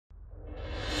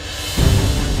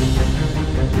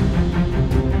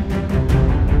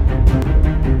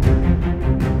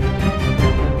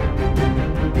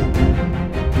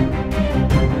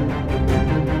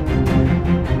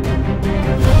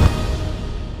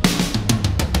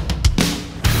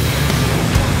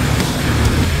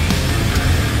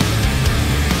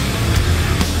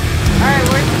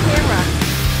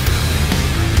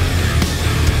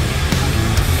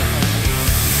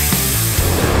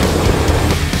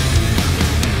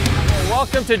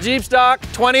welcome to JEEPSTOCK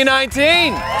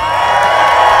 2019.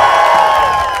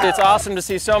 It's awesome to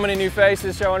see so many new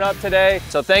faces showing up today.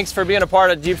 So thanks for being a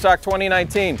part of JEEPSTOCK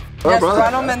 2019. Just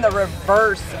run them in the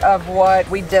reverse of what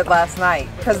we did last night,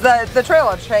 because the trail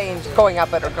will change going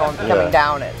up it or coming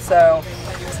down it. So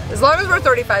as long as we're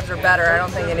 35s or better, I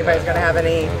don't think anybody's going to have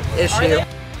any issue.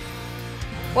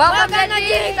 Welcome to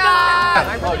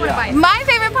JEEPSTOCK! My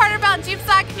favorite part about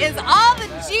JEEPSTOCK is all the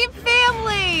Jeep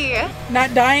family!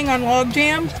 Not dying on log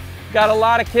jams. Got a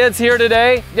lot of kids here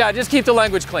today. Yeah, just keep the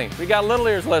language clean. We got little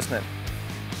ears listening.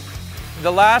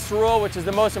 The last rule, which is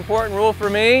the most important rule for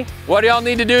me, what do y'all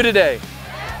need to do today?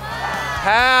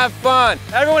 Have fun.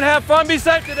 Everyone have fun, be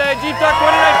safe today. JEEPSTOCK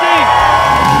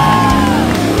 2019.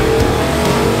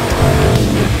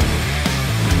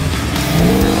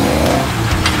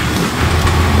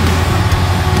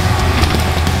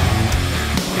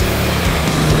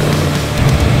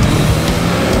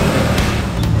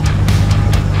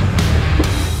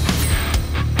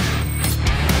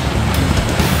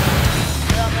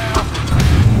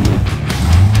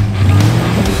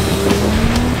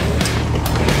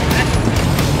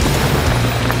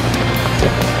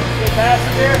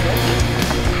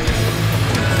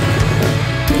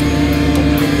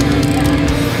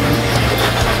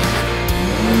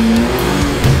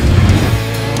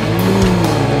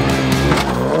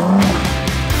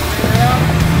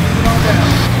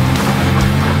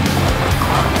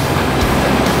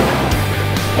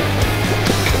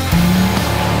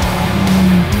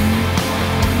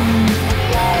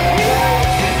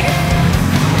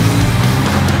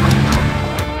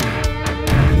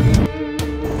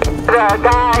 The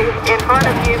guys in front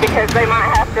of you, because they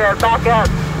might have to back up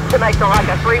to make like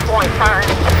a 3-point turn.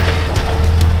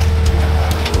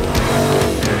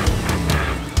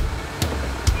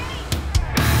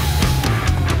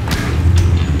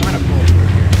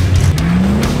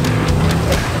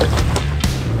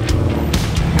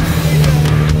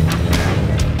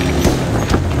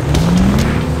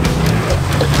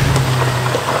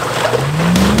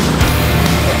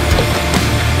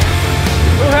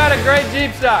 Great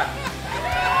JEEPSTOCK.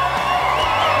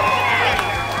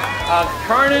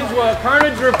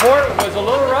 Carnage report was a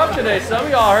little rough today. Some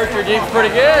of y'all hurt your Jeeps pretty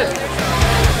good.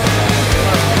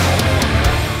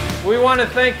 We want to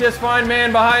thank this fine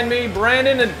man behind me,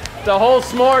 Brandon, and the whole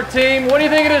S'more team. What do you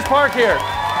think of this park here?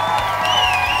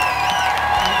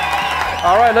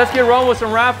 All right, let's get rolling with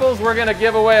some raffles. We're going to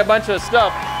give away a bunch of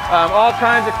stuff. All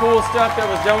kinds of cool stuff that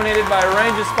was donated by a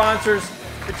range of sponsors.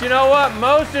 But you know what?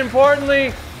 Most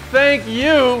importantly, thank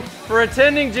you for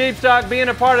attending JEEPSTOCK, being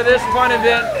a part of this fun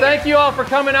event. Thank you all for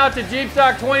coming out to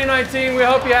JEEPSTOCK 2019. We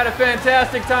hope you had a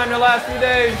fantastic time the last few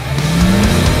days.